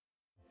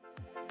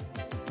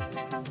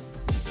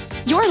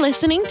You're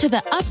listening to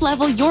the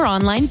Uplevel Your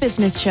Online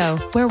Business Show,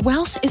 where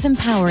wealth is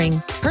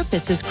empowering,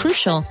 purpose is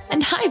crucial,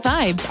 and high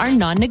vibes are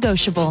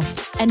non-negotiable.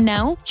 And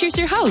now, here's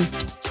your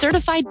host,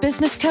 certified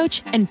business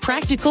coach and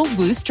practical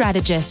woo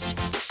strategist,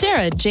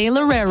 Sarah J.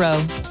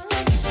 Loureiro.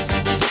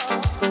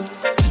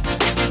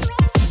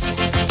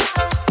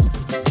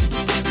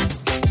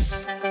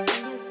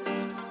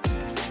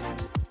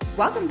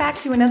 Welcome back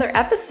to another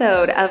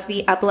episode of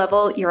the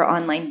Uplevel Your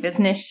Online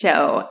Business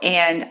Show.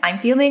 And I'm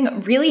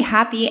feeling really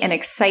happy and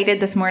excited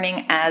this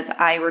morning as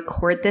I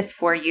record this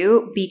for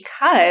you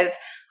because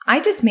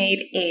I just made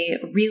a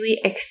really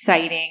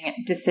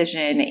exciting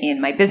decision in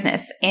my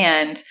business.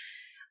 And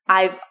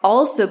I've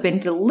also been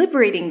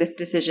deliberating this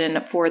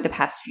decision for the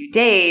past few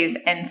days.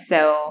 And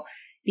so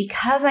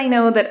because I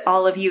know that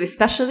all of you,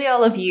 especially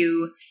all of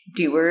you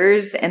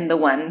doers and the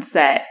ones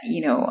that,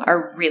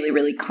 are really,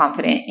 really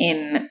confident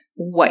in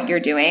what you're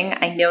doing,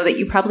 I know that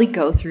you probably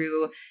go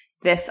through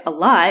this a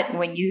lot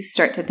when you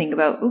start to think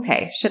about,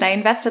 okay, should I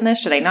invest in this?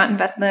 Should I not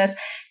invest in this?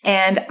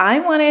 And I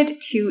wanted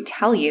to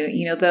tell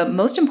you, the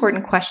most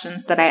important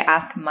questions that I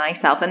ask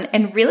myself,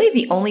 and really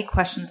the only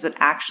questions that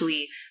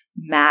actually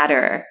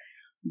matter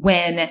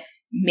when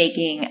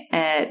making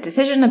a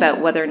decision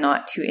about whether or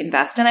not to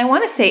invest. And I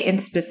want to say in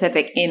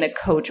specific in a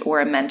coach or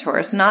a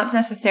mentor. So not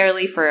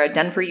necessarily for a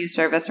done-for-you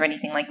service or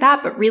anything like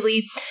that, but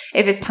really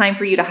if it's time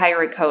for you to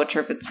hire a coach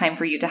or if it's time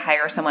for you to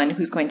hire someone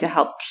who's going to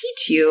help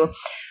teach you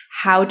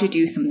how to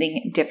do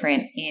something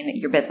different in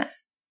your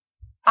business.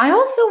 I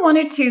also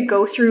wanted to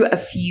go through a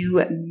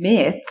few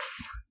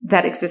myths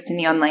that exist in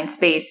the online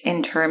space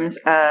in terms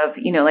of,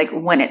 like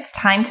when it's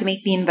time to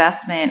make the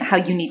investment, how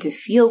you need to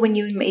feel when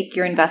you make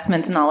your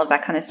investments and all of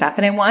that kind of stuff.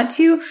 And I want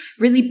to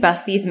really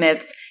bust these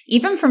myths,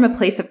 even from a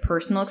place of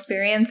personal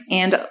experience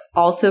and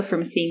also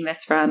from seeing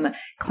this from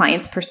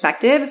clients'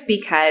 perspectives,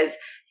 because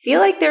I feel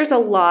like there's a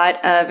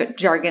lot of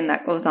jargon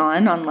that goes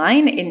on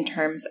online in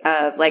terms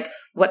of like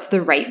what's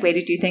the right way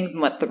to do things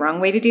and what's the wrong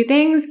way to do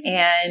things.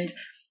 And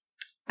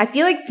I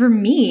feel like for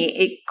me,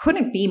 it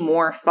couldn't be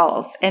more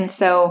false. And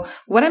so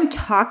what I'm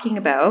talking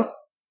about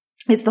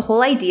is the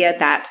whole idea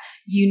that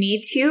you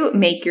need to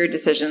make your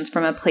decisions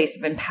from a place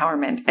of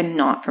empowerment and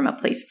not from a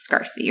place of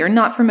scarcity or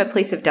not from a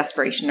place of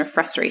desperation or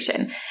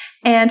frustration.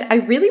 And I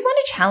really want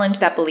to challenge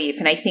that belief.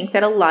 And I think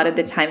that a lot of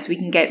the times we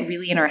can get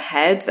really in our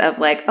heads of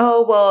like,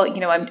 oh, well,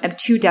 I'm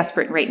too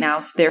desperate right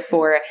now. So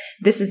therefore,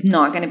 this is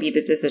not going to be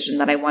the decision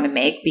that I want to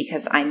make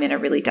because I'm in a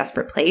really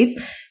desperate place.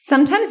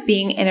 Sometimes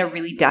being in a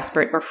really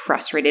desperate or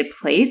frustrated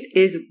place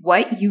is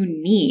what you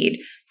need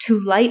to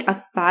light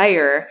a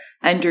fire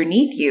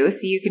underneath you so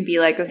you can be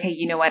like, okay,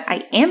 you know what?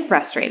 I am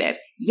frustrated.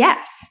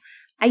 Yes,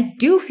 I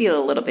do feel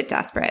a little bit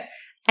desperate.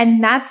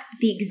 And that's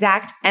the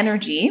exact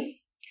energy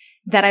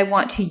that I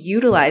want to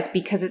utilize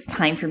because it's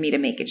time for me to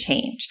make a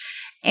change.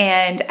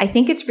 And I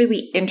think it's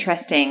really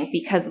interesting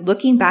because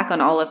looking back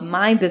on all of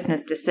my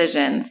business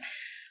decisions,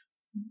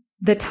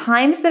 the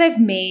times that I've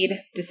made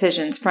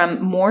decisions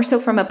from more so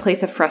from a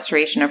place of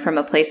frustration or from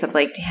a place of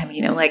like, damn,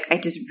 I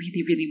just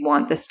really, really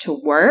want this to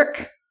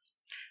work,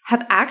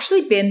 have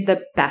actually been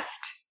the best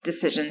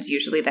decisions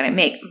usually that I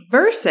make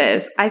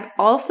versus I've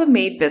also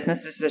made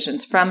business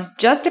decisions from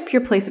just a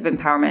pure place of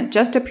empowerment,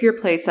 just a pure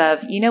place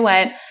of, you know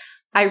what,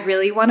 I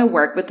really want to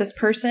work with this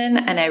person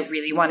and I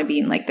really want to be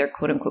in like their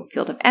quote unquote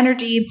field of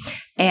energy.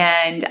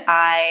 And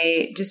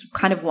I just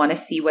kind of want to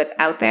see what's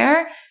out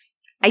there.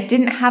 I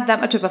didn't have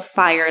that much of a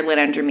fire lit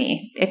under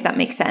me, if that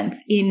makes sense,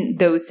 in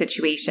those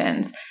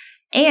situations.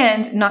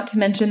 And not to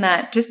mention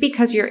that just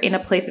because you're in a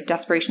place of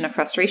desperation or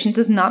frustration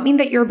does not mean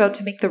that you're about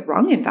to make the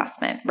wrong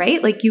investment,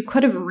 right? Like you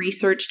could have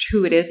researched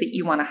who it is that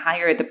you want to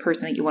hire, the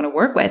person that you want to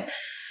work with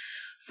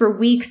for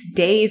weeks,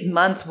 days,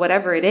 months,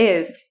 whatever it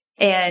is.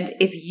 And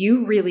if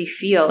you really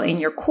feel in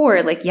your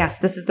core, like, yes,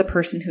 this is the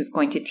person who's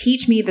going to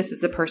teach me, this is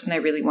the person I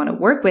really want to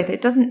work with,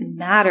 it doesn't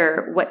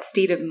matter what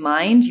state of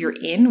mind you're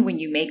in when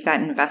you make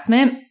that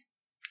investment.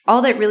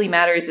 All that really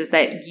matters is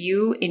that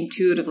you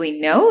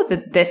intuitively know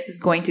that this is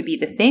going to be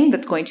the thing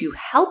that's going to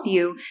help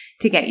you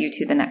to get you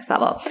to the next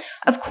level.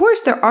 Of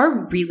course, there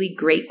are really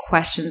great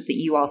questions that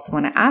you also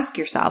want to ask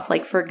yourself.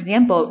 Like, for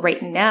example,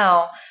 right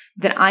now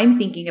that I'm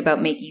thinking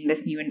about making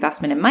this new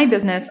investment in my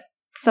business,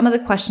 some of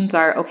the questions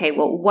are, okay,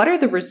 well, what are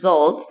the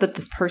results that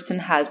this person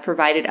has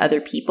provided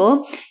other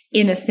people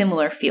in a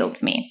similar field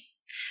to me?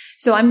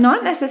 So I'm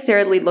not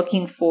necessarily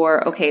looking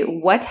for, okay,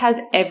 what has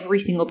every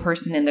single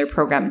person in their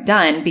program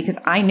done? Because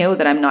I know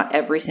that I'm not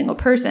every single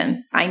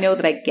person. I know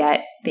that I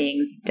get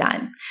things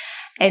done.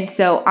 And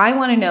so I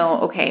want to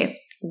know, okay,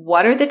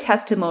 what are the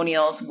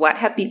testimonials? What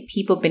have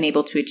people been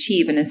able to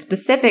achieve? And in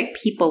specific,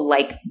 people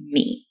like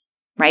me,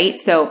 right?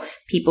 So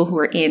people who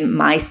are in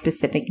my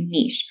specific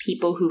niche,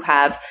 people who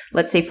have,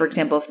 let's say, for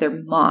example, if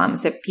they're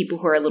moms, if people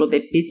who are a little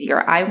bit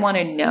busier, I want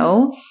to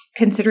know,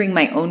 considering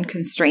my own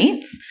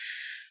constraints,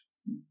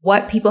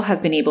 what people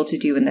have been able to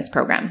do in this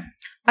program.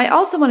 I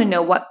also want to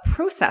know what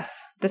process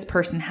this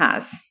person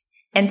has.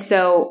 And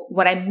so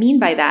what I mean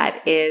by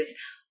that is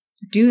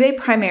Do they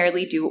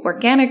primarily do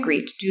organic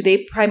reach? Do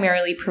they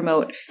primarily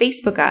promote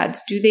Facebook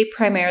ads? Do they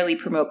primarily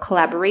promote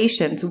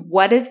collaborations?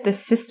 What is the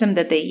system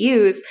that they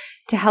use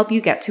to help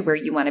you get to where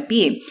you want to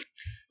be?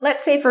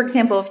 Let's say, for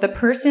example, if the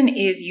person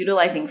is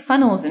utilizing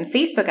funnels and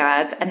Facebook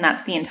ads and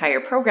that's the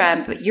entire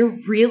program, but you're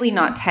really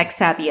not tech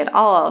savvy at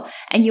all,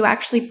 and you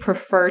actually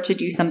prefer to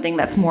do something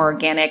that's more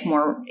organic,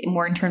 more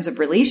in terms of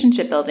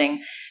relationship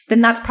building,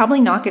 then that's probably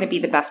not going to be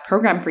the best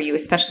program for you,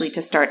 especially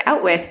to start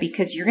out with,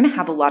 because you're going to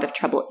have a lot of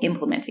trouble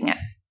implementing it.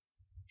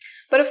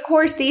 But of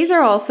course, these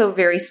are also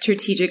very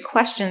strategic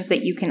questions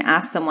that you can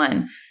ask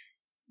someone.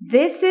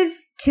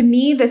 To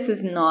me, this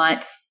is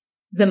not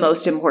the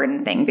most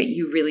important thing that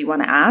you really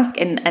want to ask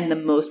and the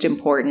most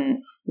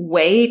important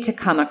way to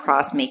come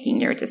across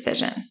making your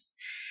decision.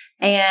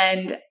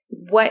 And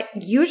what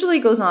usually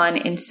goes on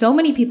in so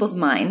many people's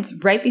minds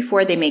right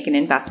before they make an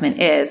investment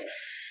is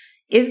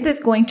this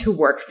going to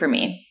work for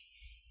me?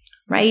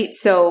 Right?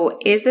 So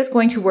is this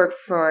going to work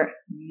for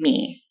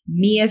me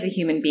as a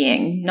human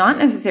being, not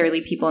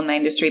necessarily people in my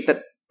industry,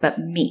 but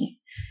me?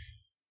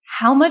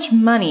 How much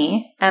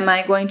money am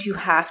I going to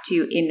have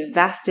to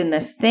invest in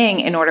this thing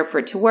in order for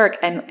it to work?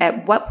 And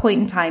at what point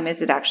in time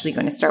is it actually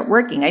going to start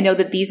working? I know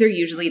that these are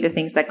usually the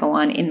things that go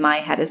on in my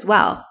head as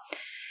well.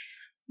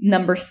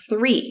 Number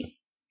 3,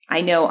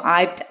 I know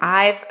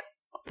I've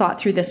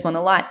thought through this one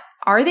a lot.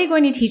 Are they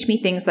going to teach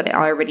me things that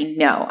I already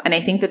know? And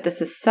I think that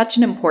this is such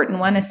an important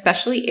one,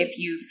 especially if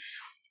you've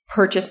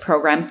purchased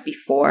programs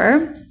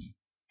before.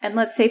 And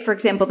let's say, for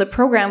example, the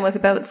program was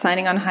about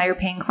signing on higher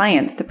paying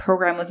clients. The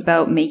program was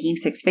about making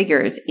 6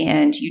 figures,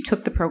 and you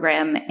took the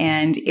program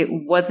and it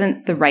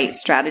wasn't the right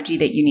strategy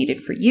that you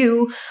needed for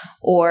you,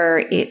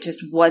 or it just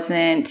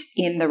wasn't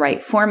in the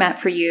right format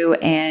for you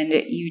and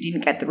you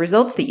didn't get the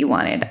results that you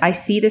wanted. I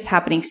see this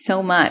happening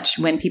so much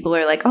when people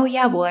are like, oh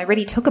yeah, well, I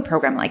already took a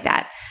program like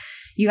that.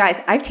 You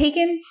guys, I've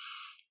taken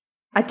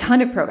a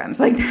ton of programs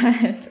like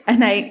that.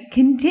 And I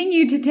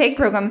continue to take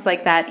programs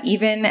like that,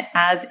 even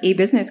as a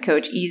business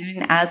coach,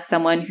 even as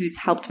someone who's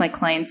helped my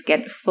clients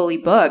get fully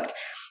booked.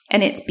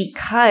 And it's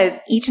because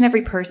each and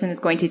every person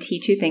is going to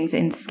teach you things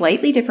in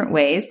slightly different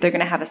ways. They're going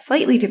to have a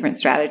slightly different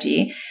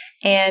strategy.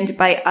 And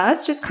by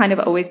us just kind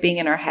of always being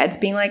in our heads,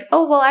 being like,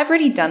 oh, well, I've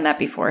already done that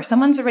before.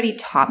 Someone's already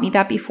taught me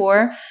that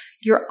before.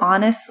 You're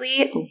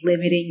honestly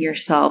limiting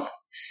yourself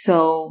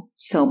so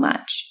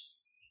much.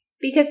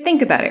 Because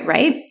think about it,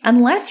 right?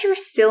 Unless you're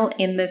still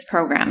in this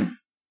program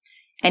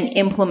and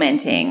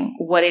implementing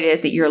what it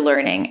is that you're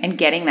learning and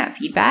getting that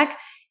feedback,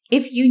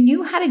 if you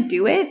knew how to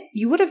do it,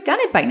 you would have done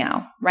it by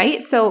now,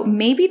 right? So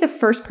maybe the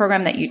first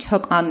program that you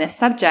took on this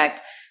subject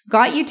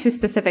got you to a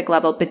specific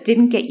level, but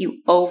didn't get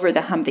you over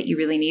the hump that you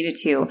really needed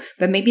to.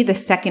 But maybe the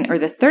second or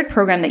the third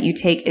program that you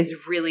take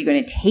is really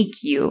going to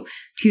take you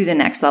to the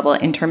next level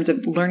in terms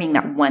of learning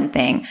that one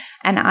thing.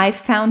 And I've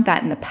found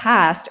that in the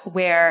past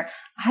where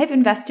I've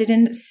invested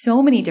in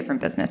so many different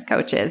business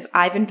coaches.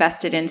 I've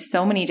invested in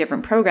so many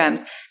different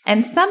programs,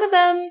 and some of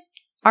them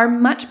are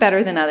much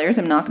better than others.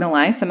 I'm not going to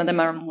lie. Some of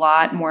them are a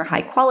lot more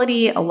high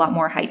quality, a lot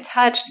more high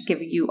touch,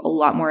 give you a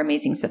lot more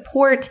amazing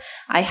support.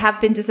 I have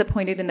been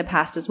disappointed in the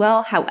past as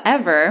well.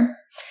 However,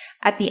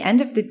 at the end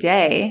of the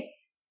day,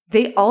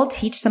 they all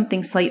teach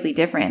something slightly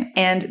different.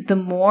 And the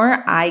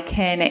more I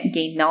can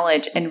gain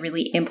knowledge and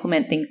really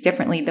implement things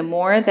differently, the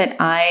more that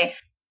I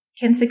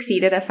can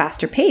succeed at a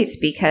faster pace,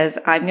 because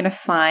I'm going to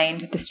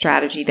find the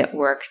strategy that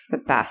works the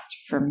best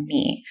for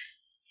me.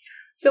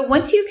 So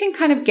once you can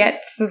kind of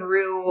get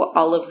through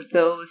all of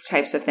those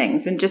types of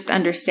things and just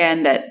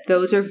understand that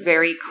those are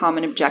very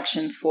common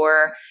objections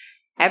for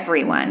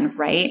everyone,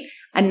 right?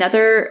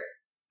 Another,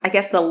 I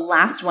guess the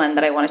last one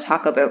that I want to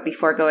talk about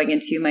before going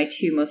into my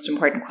 2 most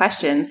important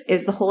questions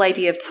is the whole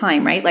idea of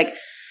time, right? Like,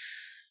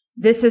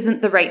 this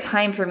isn't the right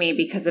time for me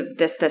because of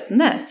this, this, and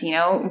this. You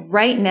know,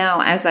 right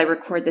now, as I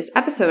record this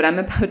episode, I'm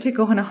about to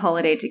go on a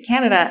holiday to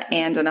Canada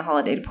and on a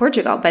holiday to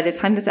Portugal. By the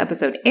time this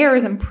episode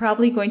airs, I'm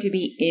probably going to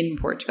be in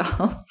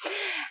Portugal.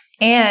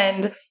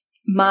 And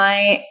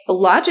my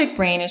logic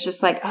brain is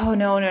just like, oh,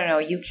 no,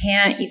 you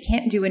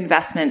can't do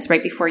investments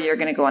right before you're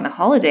going to go on a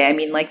holiday. I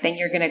mean, like, then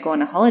you're going to go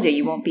on a holiday.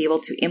 You won't be able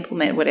to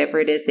implement whatever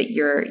it is that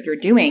you're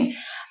doing.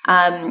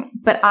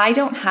 But I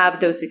don't have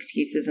those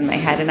excuses in my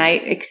head, and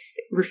I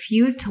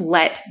refuse to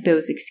let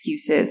those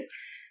excuses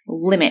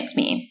limit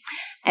me.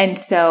 And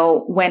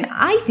so when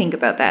I think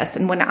about this,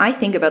 and when I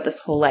think about this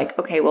whole like,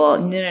 okay, well,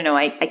 no,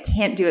 I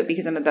can't do it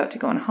because I'm about to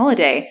go on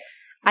holiday,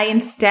 I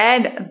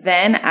instead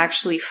then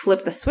actually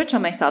flip the switch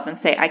on myself and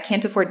say, I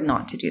can't afford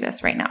not to do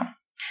this right now.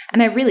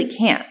 And I really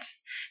can't.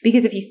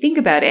 Because if you think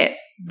about it,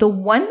 the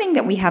one thing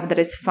that we have that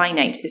is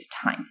finite is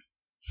time.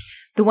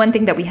 The one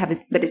thing that we have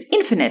that is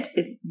infinite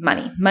is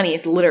money. Money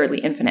is literally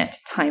infinite.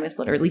 Time is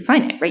literally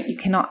finite, right? You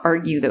cannot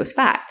argue those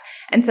facts.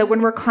 And so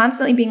when we're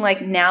constantly being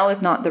like, now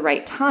is not the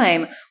right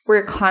time,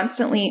 we're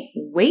constantly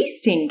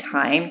wasting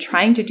time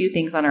trying to do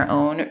things on our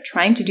own,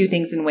 trying to do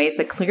things in ways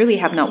that clearly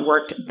have not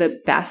worked the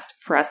best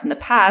for us in the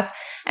past.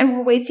 And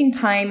we're wasting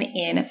time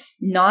in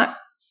not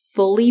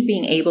fully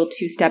being able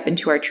to step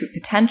into our true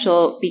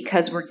potential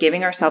because we're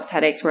giving ourselves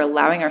headaches, we're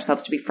allowing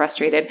ourselves to be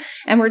frustrated,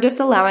 and we're just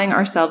allowing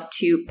ourselves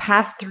to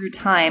pass through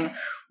time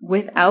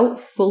without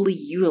fully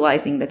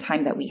utilizing the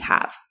time that we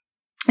have.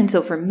 And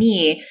so for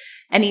me,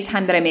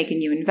 anytime that I make a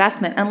new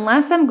investment,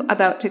 unless I'm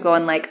about to go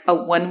on like a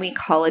 1-week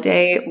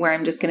holiday where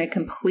I'm just going to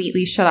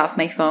completely shut off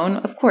my phone,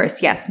 of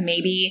course, yes,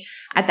 maybe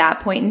at that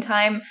point in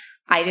time,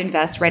 I'd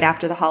invest right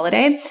after the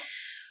holiday.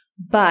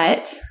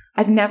 But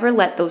I've never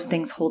let those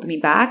things hold me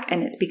back.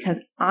 And it's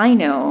because I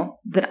know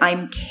that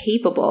I'm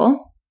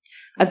capable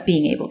of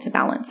being able to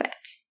balance it.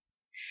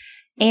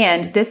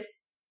 And this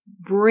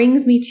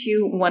brings me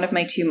to one of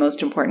my 2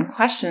 most important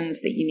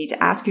questions that you need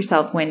to ask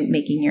yourself when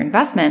making your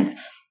investments.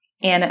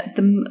 And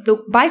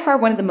the by far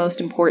one of the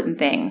most important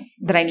things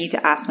that I need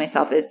to ask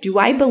myself is, do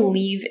I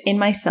believe in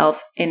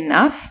myself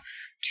enough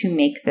to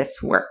make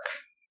this work?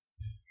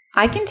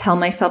 I can tell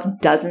myself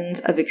dozens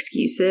of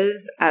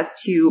excuses as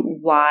to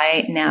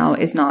why now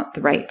is not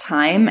the right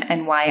time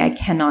and why I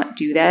cannot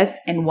do this.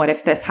 And what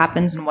if this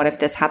happens? And what if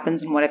this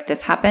happens? And what if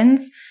this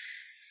happens?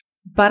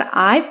 But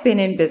I've been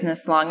in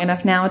business long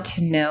enough now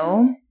to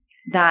know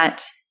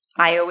that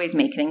I always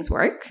make things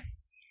work.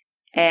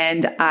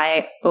 And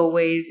I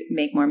always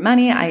make more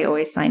money. I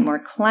always sign more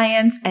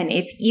clients. And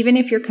even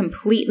if you're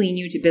completely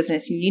new to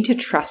business, you need to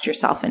trust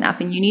yourself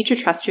enough, and you need to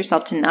trust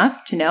yourself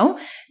enough to know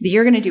that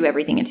you're going to do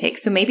everything it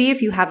takes. So maybe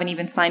if you haven't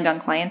even signed on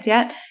clients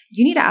yet,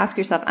 you need to ask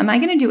yourself, am I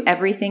going to do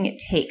everything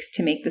it takes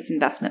to make this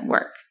investment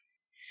work?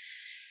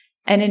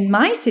 And in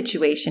my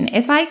situation,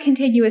 if I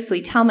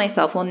continuously tell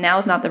myself, well,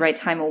 now's not the right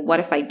time. Well, what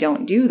if I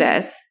don't do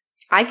this?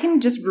 I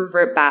can just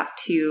revert back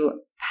to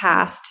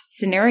past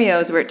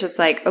scenarios where it's just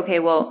like, okay,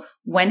 well,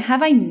 when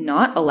have I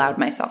not allowed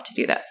myself to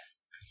do this?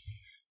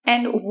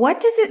 And what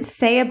does it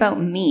say about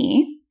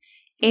me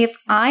if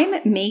I'm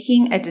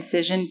making a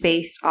decision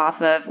based off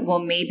of, well,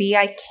 maybe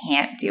I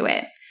can't do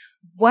it?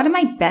 What am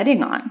I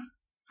betting on?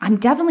 I'm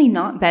definitely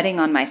not betting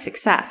on my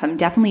success. I'm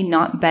definitely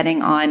not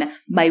betting on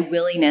my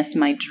willingness,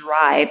 my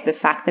drive, the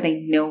fact that I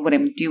know what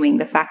I'm doing,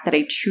 the fact that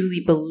I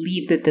truly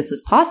believe that this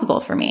is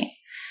possible for me.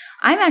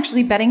 I'm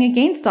actually betting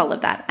against all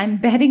of that. I'm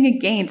betting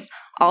against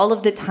all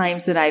of the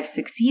times that I've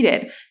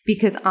succeeded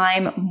because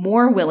I'm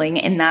more willing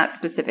in that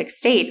specific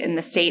state, in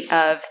the state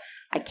of,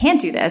 I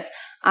can't do this.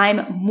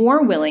 I'm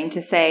more willing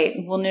to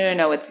say, well,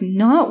 no, it's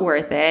not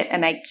worth it.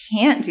 And I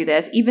can't do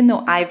this, even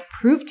though I've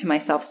proved to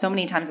myself so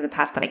many times in the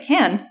past that I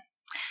can,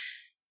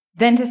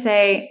 than to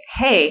say,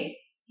 hey,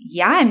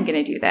 yeah, I'm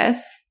going to do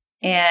this.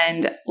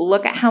 And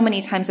look at how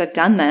many times I've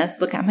done this.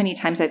 Look at how many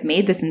times I've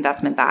made this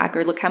investment back,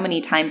 or look how many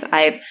times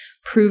I've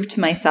proved to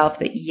myself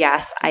that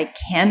yes, I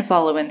can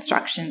follow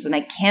instructions and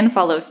I can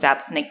follow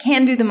steps and I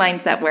can do the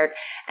mindset work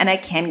and I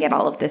can get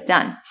all of this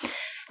done.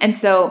 And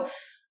so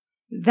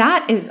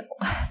that is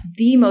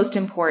the most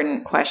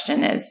important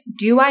question is,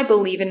 do I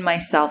believe in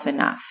myself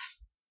enough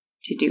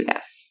to do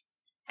this?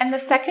 And the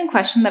second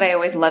question that I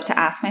always love to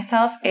ask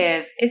myself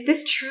is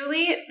this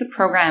truly the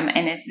program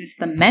and is this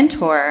the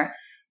mentor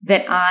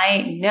that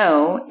I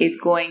know is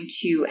going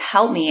to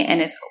help me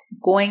and is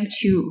going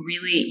to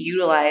really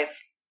utilize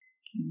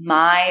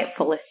my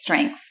fullest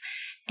strengths?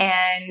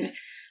 And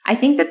I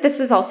think that this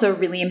is also a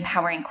really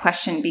empowering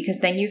question because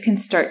then you can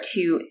start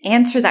to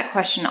answer that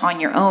question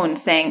on your own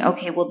saying,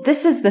 okay, well,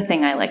 this is the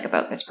thing I like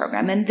about this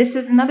program. And this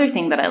is another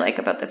thing that I like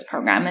about this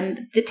program.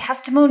 And the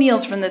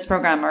testimonials from this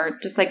program are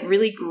just like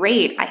really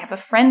great. I have a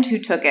friend who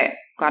took it,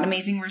 got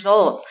amazing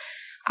results.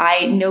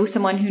 I know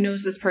someone who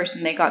knows this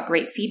person. They got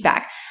great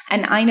feedback.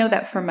 And I know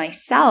that for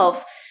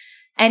myself,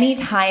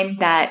 anytime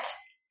that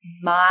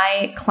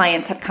my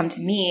clients have come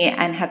to me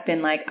and have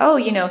been like,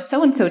 oh,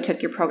 so-and-so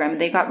took your program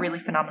and they got really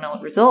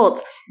phenomenal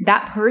results,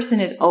 that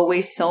person is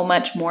always so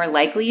much more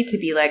likely to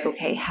be like,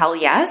 okay, hell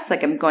yes,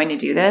 like I'm going to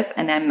do this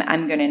and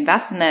I'm going to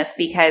invest in this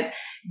because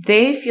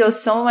they feel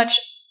so much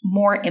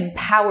more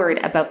empowered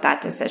about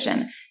that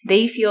decision.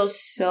 They feel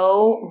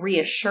so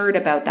reassured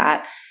about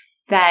that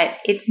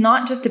it's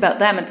not just about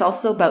them. It's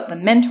also about the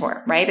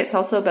mentor, right? It's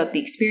also about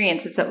the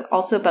experience. It's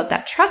also about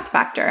that trust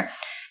factor.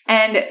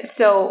 And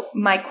so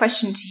my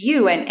question to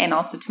you and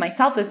also to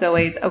myself is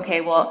always, okay,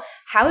 well,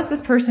 how is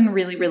this person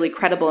really, really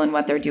credible in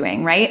what they're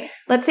doing, right?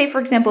 Let's say, for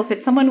example, if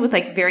it's someone with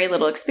like very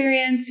little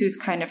experience who's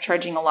kind of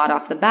charging a lot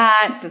off the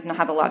bat, doesn't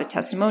have a lot of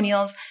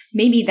testimonials,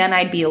 maybe then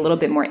I'd be a little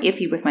bit more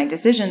iffy with my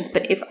decisions.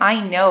 But if I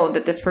know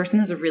that this person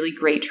has a really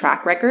great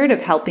track record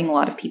of helping a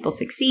lot of people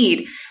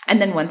succeed,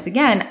 and then once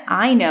again,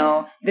 I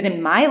know that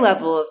in my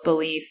level of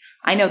belief,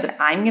 I know that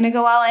I'm going to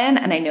go all in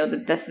and I know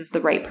that this is the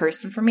right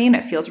person for me and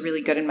it feels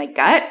really good in my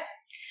gut,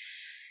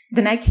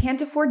 then I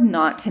can't afford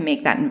not to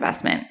make that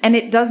investment. And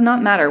it does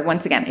not matter,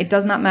 once again, it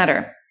does not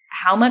matter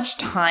how much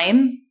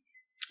time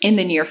in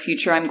the near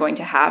future I'm going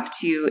to have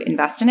to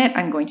invest in it.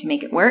 I'm going to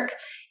make it work.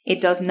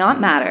 It does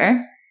not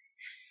matter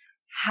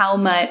how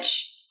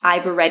much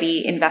I've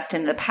already invested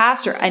in the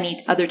past or any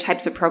other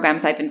types of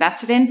programs I've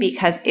invested in,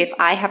 because if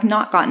I have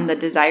not gotten the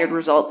desired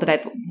result that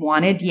I've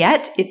wanted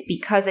yet, it's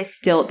because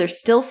there's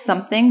still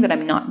something that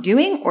I'm not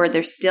doing, or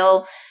there's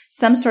still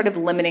some sort of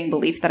limiting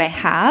belief that I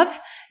have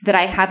that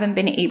I haven't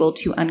been able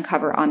to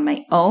uncover on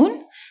my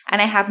own,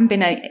 and I haven't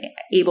been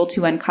able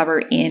to uncover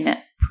in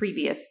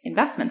previous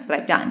investments that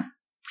I've done.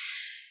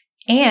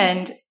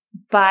 And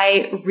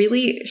by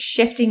really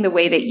shifting the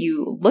way that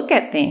you look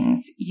at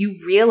things, you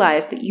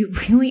realize that you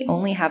really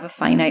only have a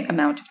finite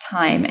amount of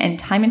time. And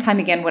time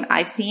again, what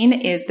I've seen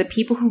is the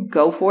people who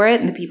go for it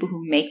and the people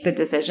who make the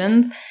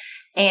decisions.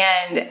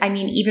 And I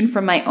mean, even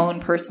from my own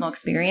personal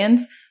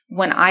experience,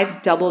 when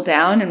I've doubled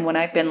down and when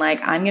I've been like,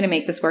 I'm going to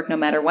make this work no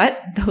matter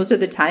what, those are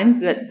the times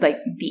that like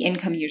the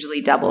income usually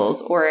doubles,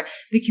 or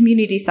the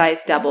community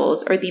size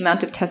doubles, or the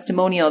amount of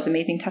testimonials,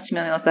 amazing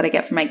testimonials that I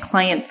get from my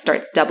clients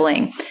starts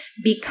doubling,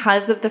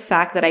 because of the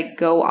fact that I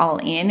go all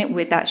in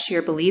with that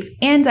sheer belief.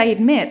 And I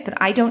admit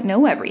that I don't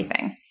know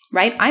everything,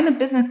 right? I'm a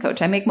business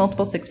coach. I make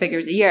multiple six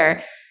figures a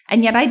year.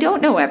 And yet I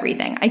don't know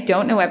everything. I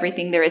don't know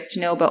everything there is to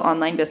know about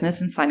online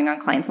business and signing on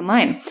clients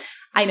online.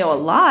 I know a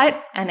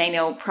lot, and I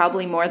know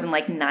probably more than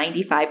like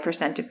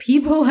 95% of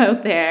people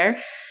out there,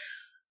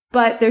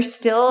 but there's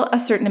still a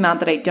certain amount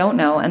that I don't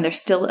know, and there's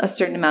still a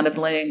certain amount of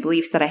limiting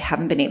beliefs that I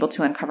haven't been able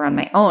to uncover on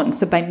my own.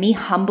 So by me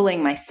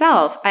humbling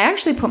myself, I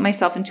actually put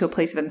myself into a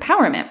place of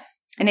empowerment.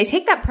 And I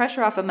take that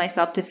pressure off of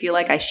myself to feel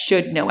like I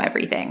should know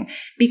everything.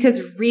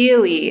 Because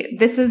really,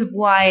 this is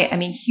why, I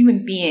mean,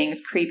 human beings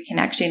crave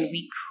connection.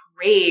 We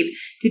crave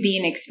to be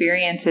in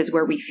experiences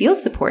where we feel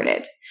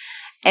supported.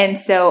 And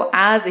so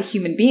as a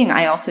human being,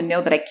 I also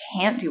know that I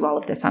can't do all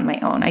of this on my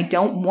own. I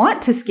don't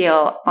want to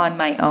scale on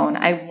my own.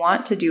 I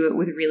want to do it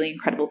with really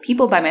incredible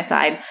people by my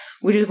side,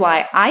 which is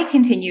why I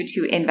continue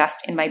to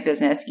invest in my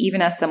business,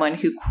 even as someone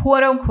who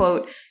quote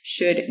unquote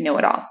should know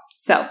it all.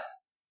 So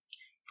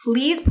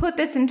please put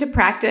this into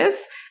practice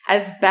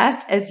as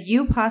best as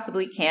you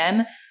possibly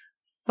can.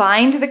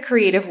 Find the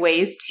creative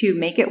ways to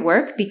make it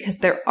work, because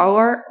there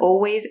are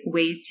always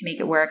ways to make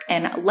it work.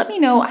 And let me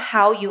know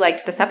how you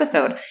liked this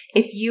episode.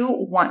 If you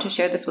want to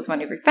share this with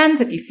one of your friends,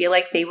 if you feel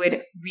like they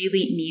would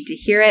really need to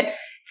hear it,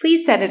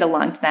 please send it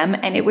along to them.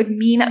 And it would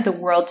mean the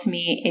world to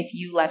me if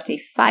you left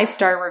a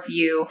 5-star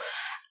review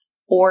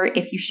or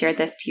if you shared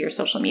this to your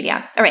social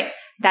media. All right,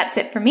 that's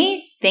it for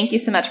me. Thank you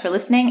so much for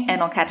listening,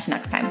 and I'll catch you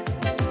next time.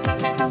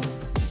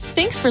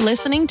 Thanks for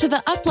listening to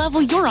the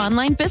Uplevel Your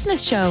Online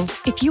Business Show.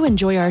 If you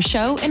enjoy our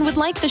show and would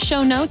like the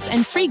show notes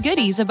and free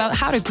goodies about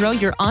how to grow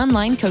your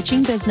online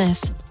coaching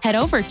business, head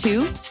over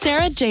to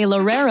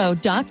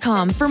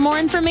sarahjlorero.com for more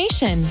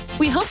information.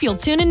 We hope you'll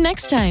tune in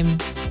next time.